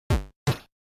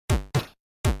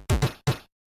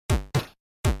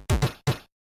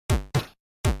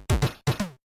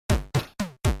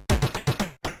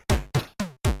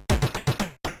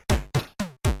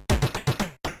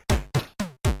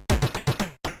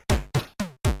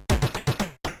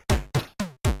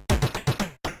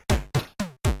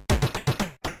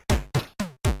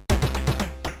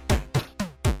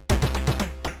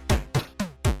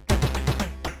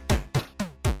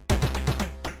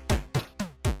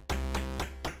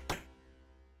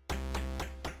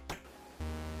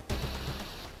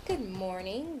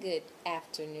morning, good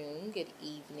afternoon, good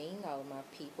evening, all of my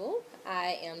people.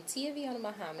 I am Tia Viona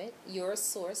Muhammad, your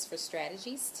source for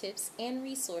strategies, tips, and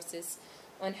resources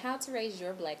on how to raise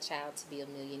your black child to be a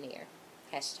millionaire.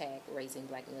 Hashtag raising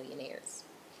black millionaires.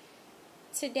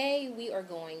 Today we are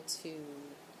going to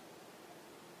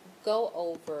go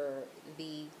over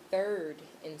the third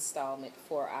installment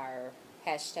for our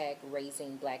hashtag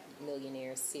raising black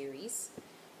millionaires series.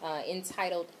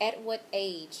 Entitled, At What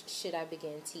Age Should I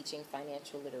Begin Teaching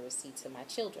Financial Literacy to My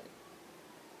Children?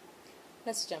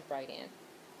 Let's jump right in.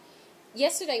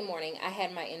 Yesterday morning, I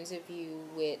had my interview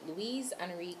with Louise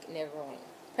Enrique Negron,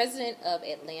 President of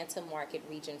Atlanta Market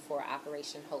Region for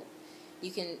Operation Hope.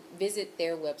 You can visit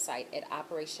their website at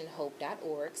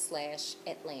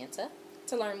operationhope.org/Atlanta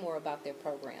to learn more about their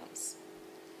programs.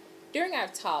 During our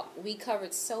talk, we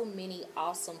covered so many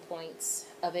awesome points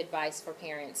of advice for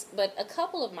parents, but a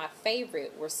couple of my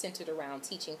favorite were centered around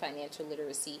teaching financial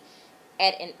literacy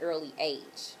at an early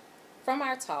age. From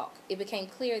our talk, it became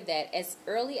clear that as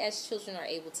early as children are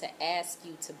able to ask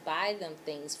you to buy them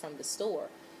things from the store,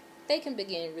 they can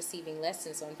begin receiving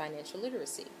lessons on financial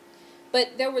literacy.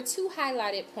 But there were two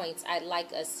highlighted points I'd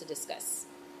like us to discuss.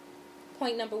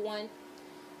 Point number one,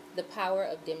 the power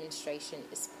of demonstration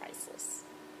is priceless.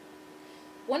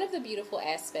 One of the beautiful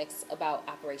aspects about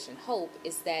Operation Hope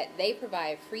is that they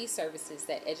provide free services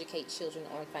that educate children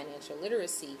on financial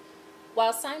literacy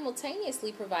while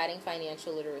simultaneously providing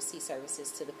financial literacy services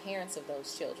to the parents of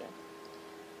those children.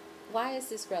 Why is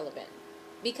this relevant?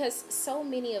 Because so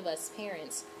many of us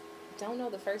parents don't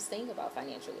know the first thing about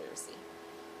financial literacy.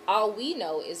 All we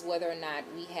know is whether or not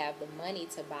we have the money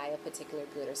to buy a particular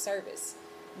good or service.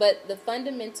 But the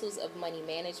fundamentals of money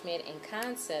management and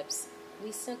concepts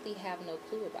we simply have no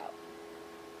clue about.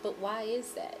 But why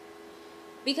is that?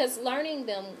 Because learning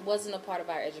them wasn't a part of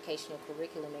our educational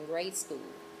curriculum in grade school,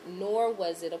 nor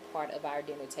was it a part of our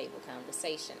dinner table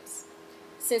conversations.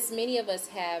 Since many of us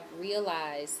have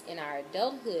realized in our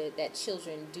adulthood that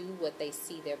children do what they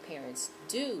see their parents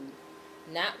do,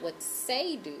 not what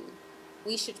say do,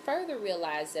 we should further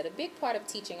realize that a big part of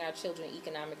teaching our children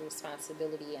economic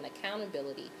responsibility and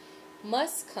accountability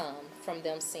must come from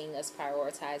them seeing us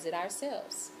prioritize it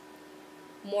ourselves.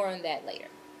 More on that later.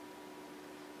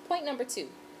 Point number two,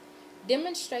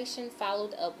 demonstration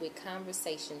followed up with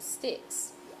conversation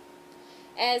sticks.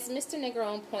 As Mr.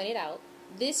 Negron pointed out,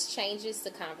 this changes the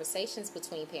conversations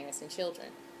between parents and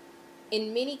children.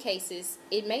 In many cases,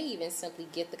 it may even simply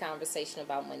get the conversation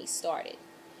about money started.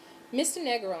 Mr.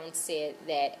 Negron said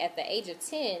that at the age of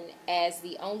 10, as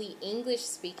the only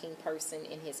English-speaking person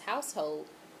in his household,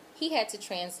 he had to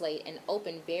translate and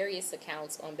open various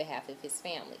accounts on behalf of his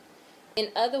family. In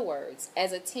other words,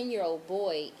 as a 10-year-old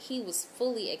boy, he was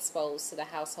fully exposed to the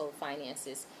household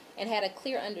finances and had a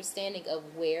clear understanding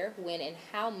of where, when, and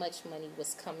how much money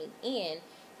was coming in,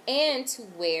 and to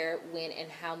where, when,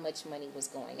 and how much money was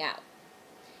going out.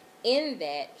 In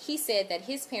that, he said that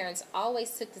his parents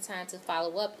always took the time to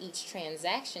follow up each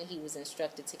transaction he was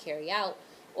instructed to carry out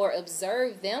or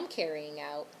observe them carrying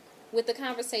out with the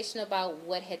conversation about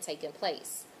what had taken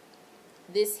place.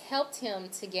 This helped him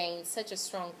to gain such a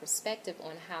strong perspective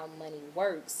on how money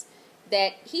works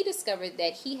that he discovered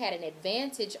that he had an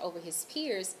advantage over his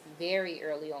peers very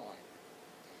early on.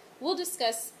 We'll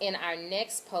discuss in our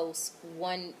next post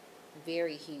one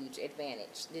very huge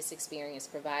advantage this experience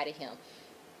provided him.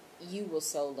 You will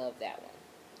so love that one.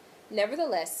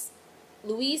 Nevertheless,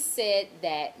 Louise said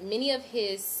that many of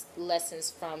his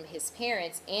lessons from his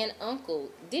parents and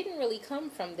uncle didn't really come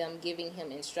from them giving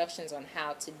him instructions on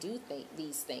how to do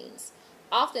these things.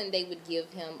 Often they would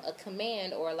give him a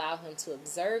command or allow him to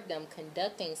observe them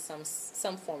conducting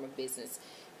some form of business.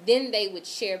 Then they would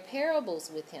share parables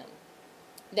with him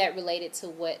that related to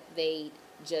what they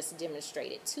just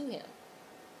demonstrated to him.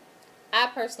 I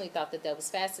personally thought that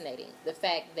was fascinating. The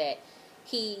fact that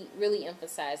he really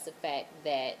emphasized the fact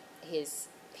that his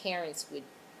parents would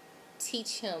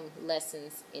teach him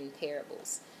lessons in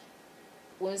parables.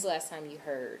 When was the last time you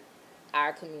heard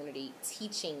our community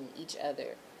teaching each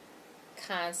other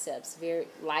concepts, very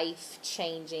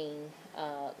life-changing,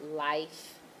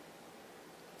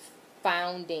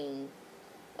 life-founding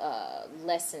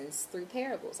lessons through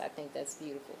parables? I think that's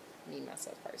beautiful, me,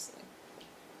 myself, personally.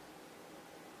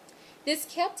 This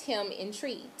kept him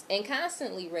intrigued and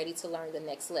constantly ready to learn the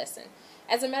next lesson.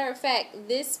 As a matter of fact,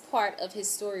 this part of his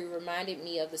story reminded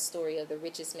me of the story of the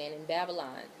richest man in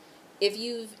Babylon. If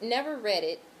you've never read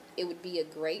it, it would be a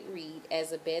great read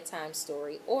as a bedtime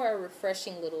story or a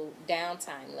refreshing little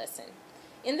downtime lesson.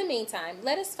 In the meantime,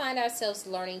 let us find ourselves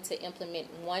learning to implement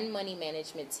one money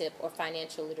management tip or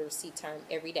financial literacy term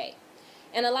every day.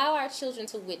 and allow our children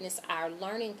to witness our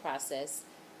learning process,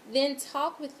 then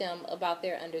talk with them about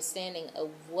their understanding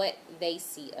of what they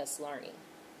see us learning.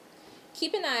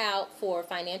 Keep an eye out for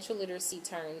financial literacy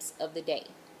terms of the day.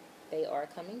 They are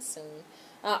coming soon.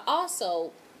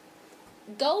 Also,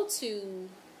 go to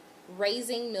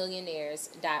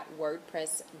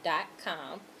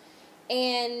raisingmillionaires.wordpress.com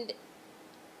and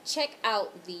check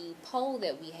out the poll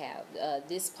that we have.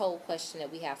 This poll question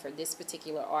that we have for this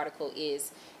particular article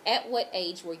is, at what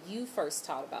age were you first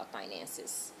taught about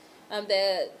finances?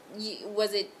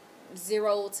 Was it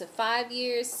 0 to 5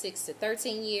 years, 6 to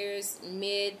 13 years,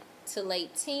 mid to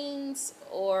late teens,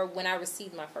 or when I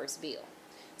received my first bill?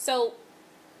 So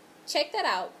check that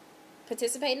out.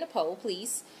 Participate in the poll,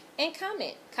 please, and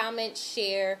comment,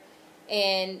 share,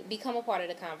 and become a part of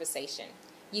the conversation.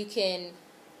 You can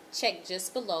check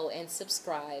just below and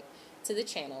subscribe to the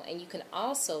channel, and you can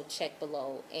also check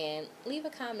below and leave a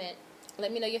comment.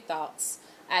 Let me know your thoughts.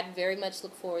 I'd very much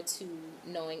look forward to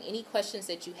knowing any questions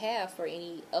that you have for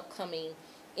any upcoming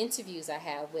interviews I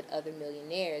have with other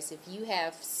millionaires. If you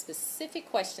have specific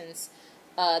questions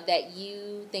that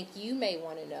you think you may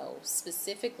want to know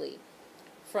specifically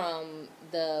from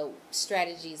the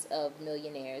strategies of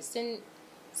millionaires, then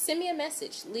send me a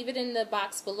message. Leave it in the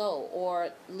box below,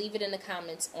 or leave it in the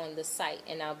comments on the site,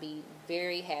 and I'll be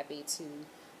very happy to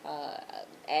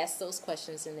ask those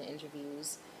questions in the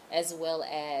interviews, as well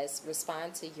as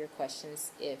respond to your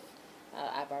questions if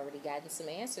I've already gotten some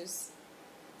answers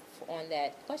on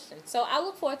that question. So I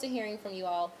look forward to hearing from you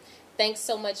all. Thanks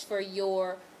so much for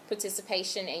your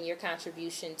participation and your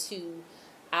contribution to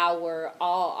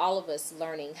all of us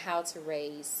learning how to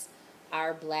raise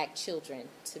our black children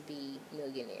to be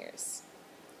millionaires.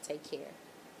 Take care.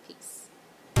 Peace.